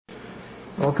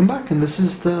Welcome back, and this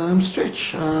is the home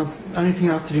stretch. Only thing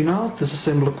I have to do now,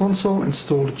 disassemble the console,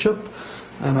 install the chip,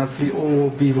 and hopefully all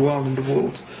will be well in the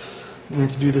world. I'm going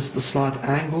to do this at a slight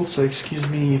angle, so excuse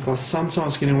me if I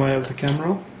sometimes get in the way of the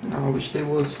camera. I wish there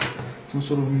was some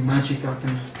sort of magic I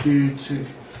can do to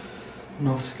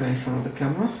not go in front of the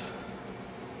camera,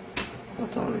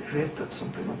 but I regret that's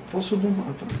simply not possible.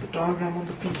 Open up the diagram on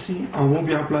the PC. I will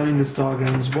be uploading this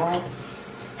diagram as well,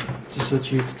 just so that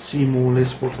you can see more or less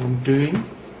what I'm doing.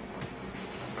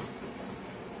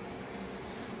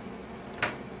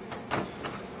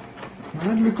 I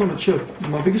had a look on the chip.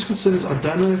 My biggest concern is I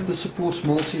don't know if this supports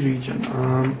multi-region.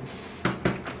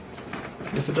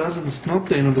 If it doesn't, it's not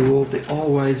the end of the world. There are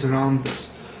ways around this,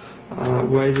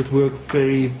 ways that work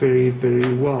very, very,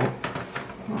 very well,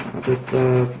 that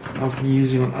I've been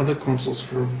using on other consoles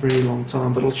for a very long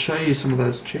time. But I'll show you some of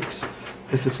those tricks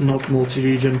if it's not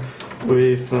multi-region, or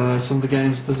if some of the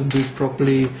games doesn't boot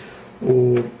properly,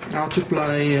 or how to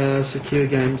play secure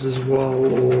games as well,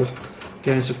 or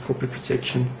games with copy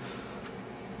protection.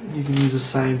 You can use the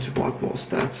same to bypass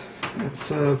that. It's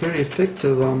very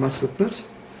effective, I must admit.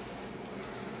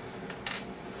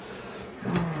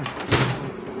 Right,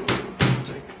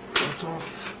 take that off.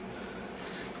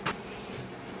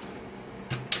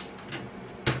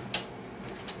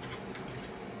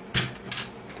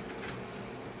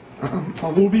 I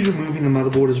will be removing the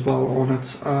motherboard as well on it.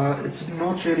 It's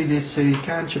not really necessary, you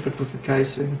can chip it with the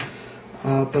casing.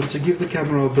 But to give the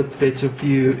camera a bit better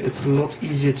view, it's a lot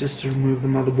easier just to remove the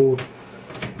motherboard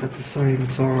at the same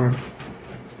time.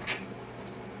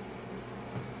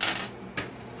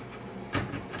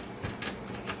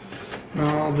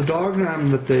 Now the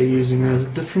diagram that they're using has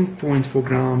a different point for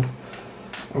ground.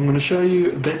 I'm going to show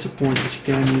you a better point that you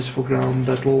can use for ground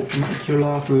that will make your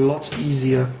life a lot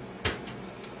easier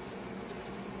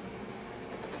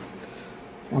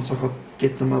once I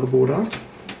get the motherboard out.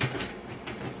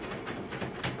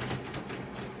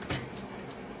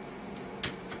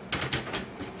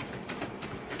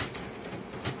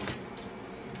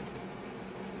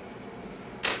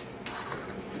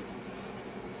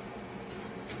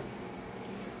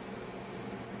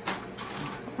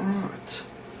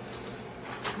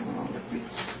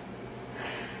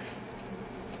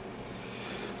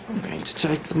 I'm going to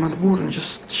take the motherboard and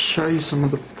just show you some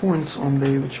of the points on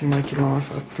there which will make your life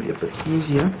hopefully a bit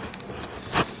easier.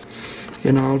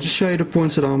 Okay, now I'll just show you the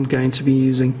points that I'm going to be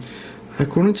using.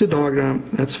 According to the diagram,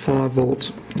 that's 5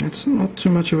 volts. It's not too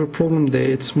much of a problem there,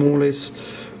 it's more or less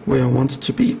where I want it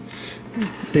to be.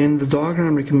 Then the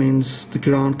diagram recommends the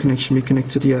ground connection be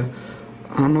connected here.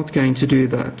 I'm not going to do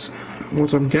that.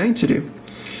 What I'm going to do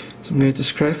is I'm going to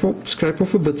scrape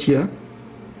off a bit here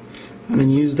and then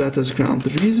use that as ground. The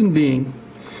reason being,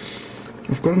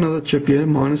 I've got another chip here,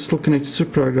 mine is still connected to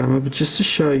a programmer, but just to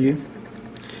show you,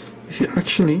 if you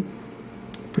actually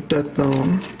put that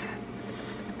down,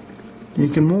 you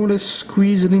can more or less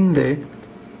squeeze it in there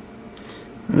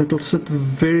and it'll sit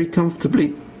very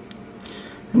comfortably.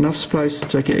 Enough space to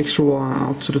take an extra wire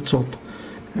out to the top,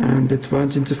 and it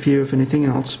won't interfere with anything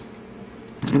else.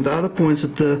 And the other points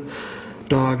that the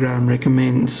diagram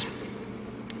recommends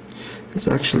is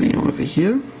actually over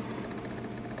here.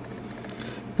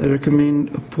 They recommend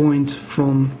a point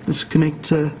from this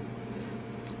connector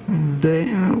there,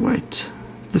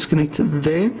 this connector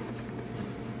there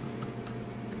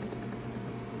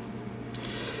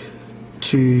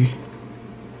to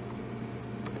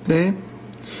there.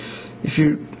 If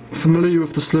you're familiar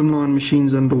with the slimline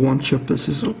machines under one chip, this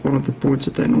is one of the points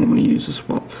that they normally use as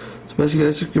well. So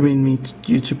basically they recommend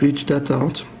you to breach that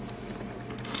out.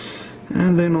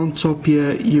 And then on top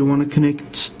here you want to connect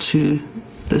to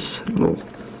this little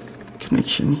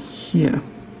connection here.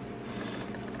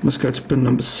 Must go to pin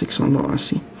number 6 on the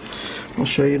IC. I'll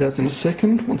show you that in a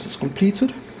second once it's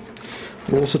completed.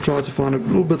 I'll also try to find a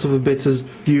little bit of a better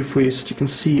view for you so that you can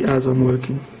see as I'm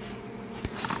working.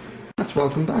 Right,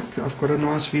 welcome back. I've got a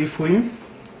nice view for you.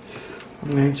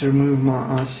 I'm going to remove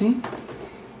my IC.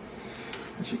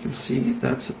 As you can see,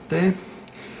 that's it there.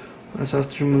 I just have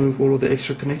to remove all of the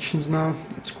extra connections now.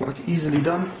 It's quite easily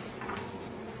done.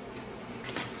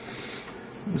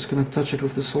 I'm just going to touch it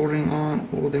with the soldering iron.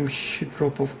 All of them should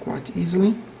drop off quite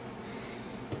easily.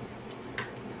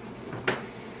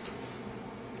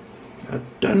 I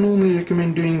don't normally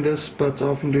recommend doing this, but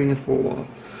I've been doing it for a while,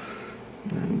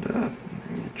 and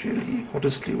it really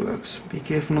honestly works. Be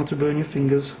careful not to burn your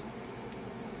fingers.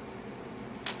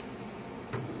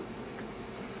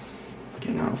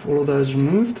 Okay, now with all of those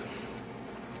removed,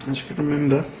 as you can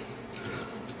remember,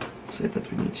 I said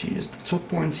that we need to use the top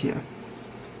point here.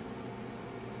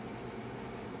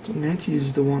 So I'm going to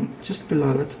use the one just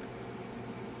below it.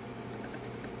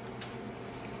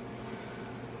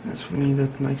 As for me,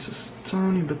 that makes a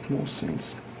tiny bit more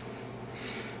sense.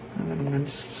 And then I'm going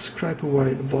to scrape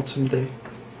away the bottom there,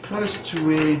 close to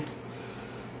where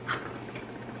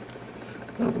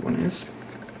the other one is.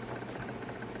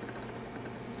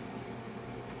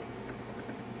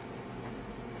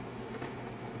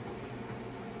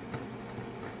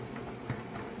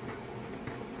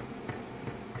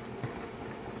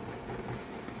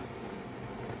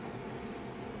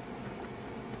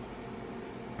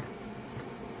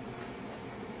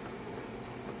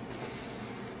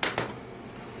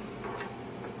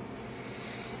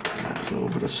 A little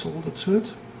bit of solder to it.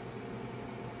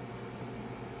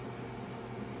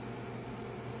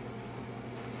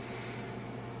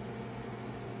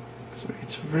 So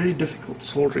it's very difficult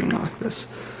soldering like this,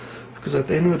 because at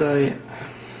the end of the day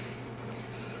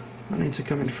I need to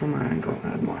come in from an angle,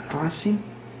 add my icing,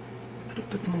 put a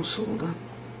bit more solder.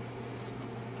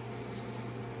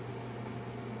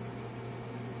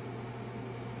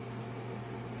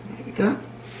 There we go.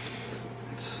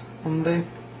 It's on there.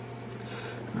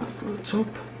 Now for the top,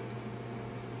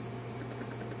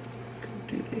 it's going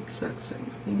to do the exact same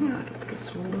thing, add a bit of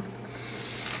solder.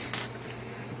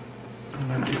 I don't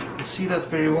know if you can see that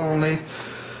very well there,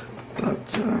 but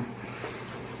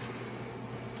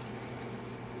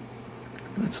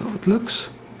that's how it looks.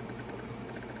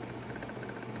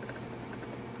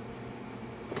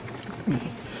 Let me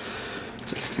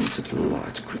take things a little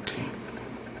light quickly.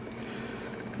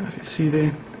 Now if you see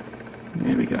there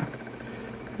we go.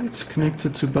 It's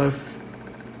connected to both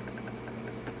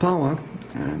the power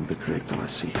and the correct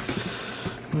IC.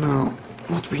 Now,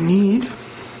 what we need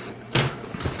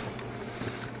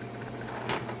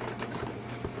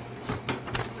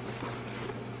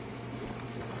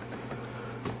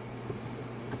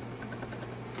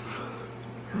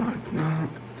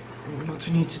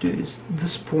to do is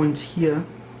this point here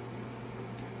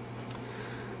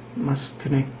must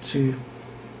connect to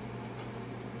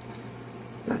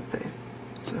that there.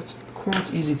 So it's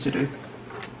quite easy to do.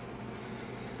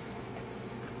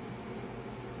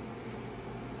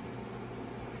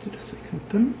 To the second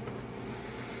pin.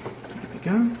 There we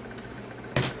go.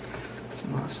 It's a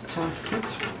nice tight fit.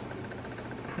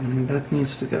 And that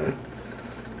needs to go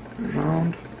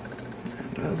around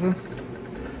and over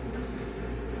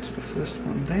to the first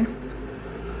one there.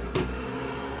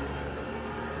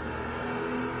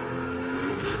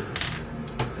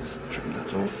 Just trim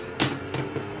that off.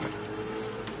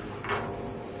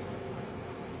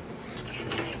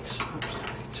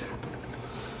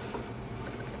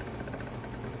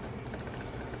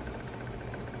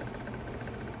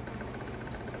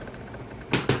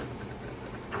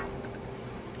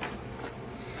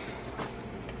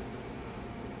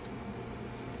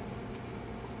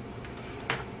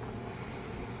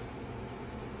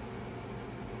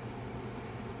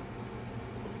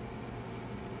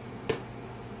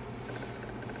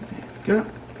 Go.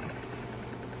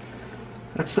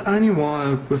 That's the only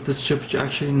wire with this chip you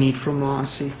actually need from the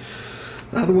IC.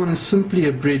 The other one is simply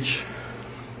a bridge,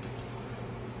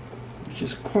 which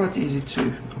is quite easy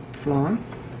to apply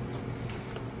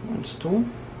or install.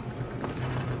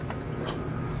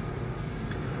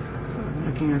 So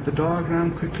I'm looking at the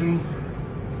diagram quickly.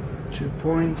 2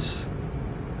 points.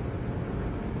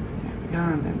 There we go,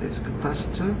 and then there's a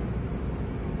capacitor.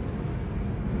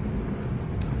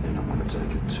 And then I want to take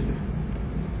it to there.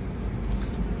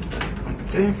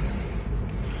 Get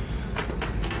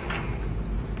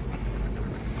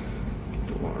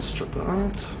the wire stripper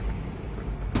out.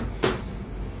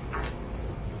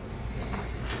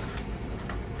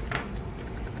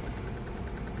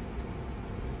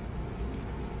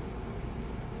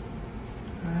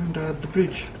 And add the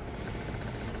bridge.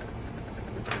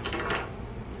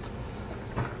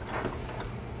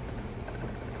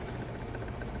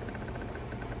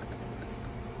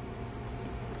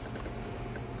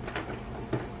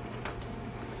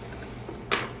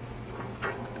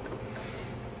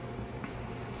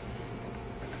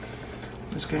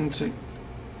 It's going to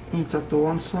eat up the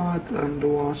one side and the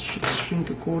wire should shrink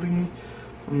accordingly.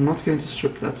 I'm not going to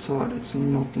strip that side, it's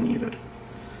not needed.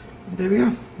 There we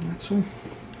go, that's all.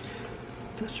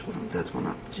 Touch that one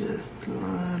up just a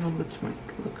little bit to make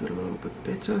it look a little bit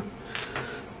better.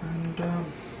 And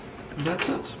that's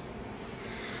it.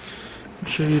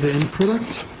 I'll show you the end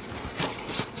product.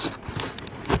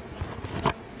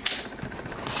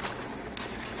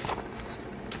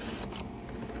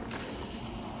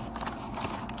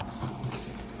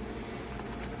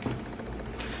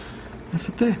 That's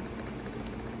it there.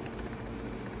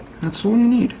 That's all you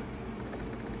need.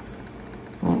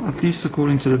 Well, at least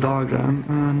according to the diagram.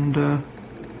 And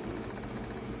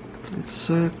let's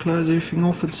close everything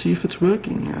off and see if it's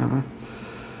working.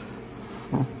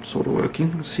 well, sort of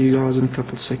working. I'll see you guys in a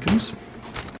couple of seconds.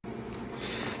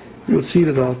 You'll see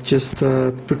that I've just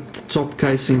put the top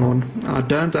casing on. I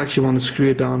don't actually want to screw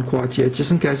it down quite yet,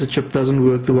 just in case the chip doesn't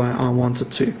work the way I want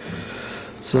it to.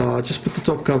 So I just put the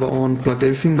top cover on, plugged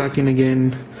everything back in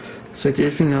again, set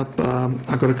everything up.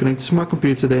 I got to connect to my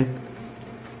computer there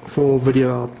for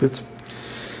video output.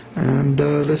 And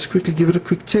let's quickly give it a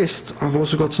quick test. I've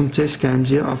also got some test games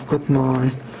here. I've got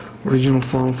my original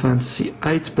Final Fantasy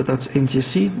VIII, but that's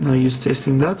NTSC, no use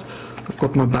testing that. I've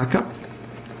got my backup.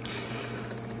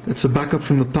 It's a backup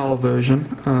from the PAL version.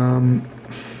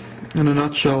 In a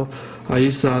nutshell, I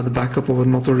used the backup of it,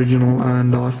 not original,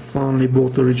 and I finally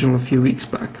bought the original a few weeks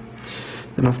back.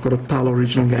 Then I've got a PAL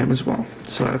original game as well.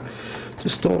 So to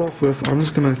start off with, I'm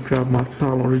just going to grab my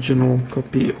PAL original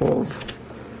copy of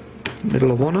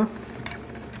Medal of Honor.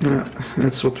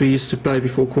 That's what we used to play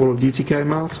before Call of Duty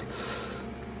came out.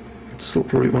 It's still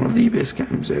probably one of the best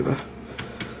games ever.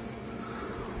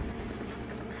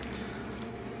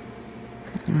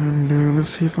 And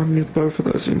let's see if I can get both of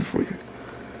those in for you.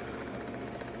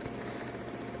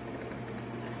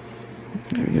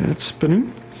 There we go, it's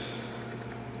spinning.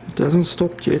 It hasn't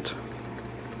stopped yet.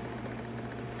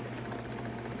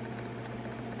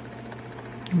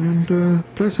 And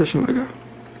PlayStation logo.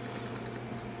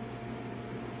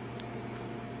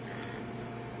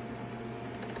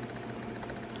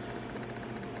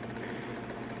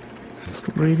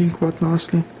 It's reading quite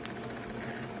nicely.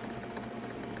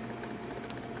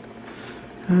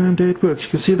 And there it works. You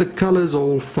can see the colors are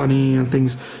all funny and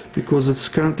things because it's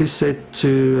currently set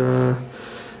to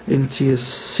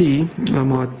NTSC,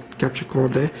 my capture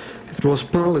card there. If it was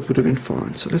PAL, it would have been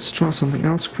fine. So let's try something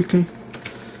else quickly.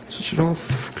 Switch it off,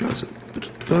 close it, put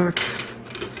it back.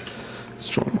 Let's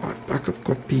try my backup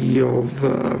copy of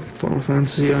Final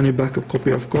Fantasy, only backup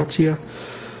copy I've got here.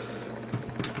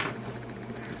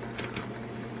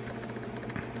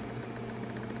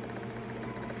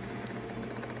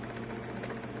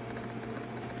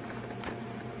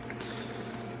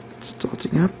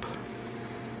 Starting up.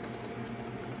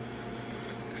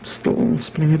 Still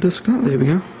spinning a disc out. There we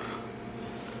go.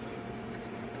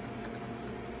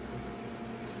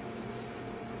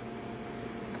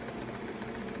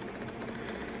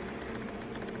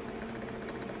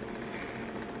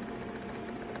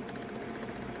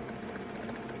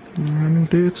 And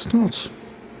there it starts.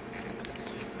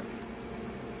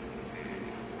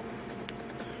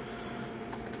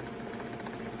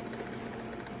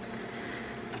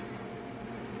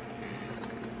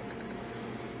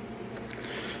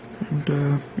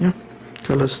 And yeah,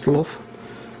 color's still off,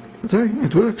 but hey,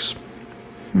 it works.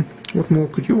 What more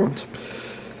could you want?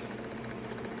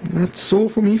 That's all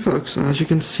for me, folks. As you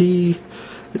can see,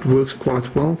 it works quite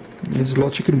well. There's a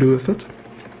lot you can do with it.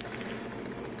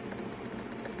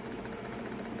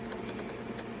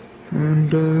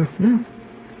 And yeah,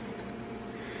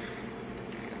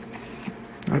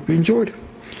 I hope you enjoyed.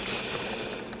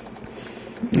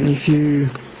 And if you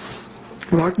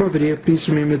like my video, please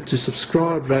remember to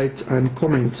subscribe, rate and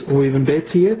comment, or even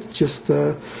better yet, just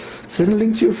send a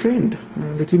link to your friend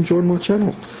and let him join my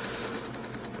channel.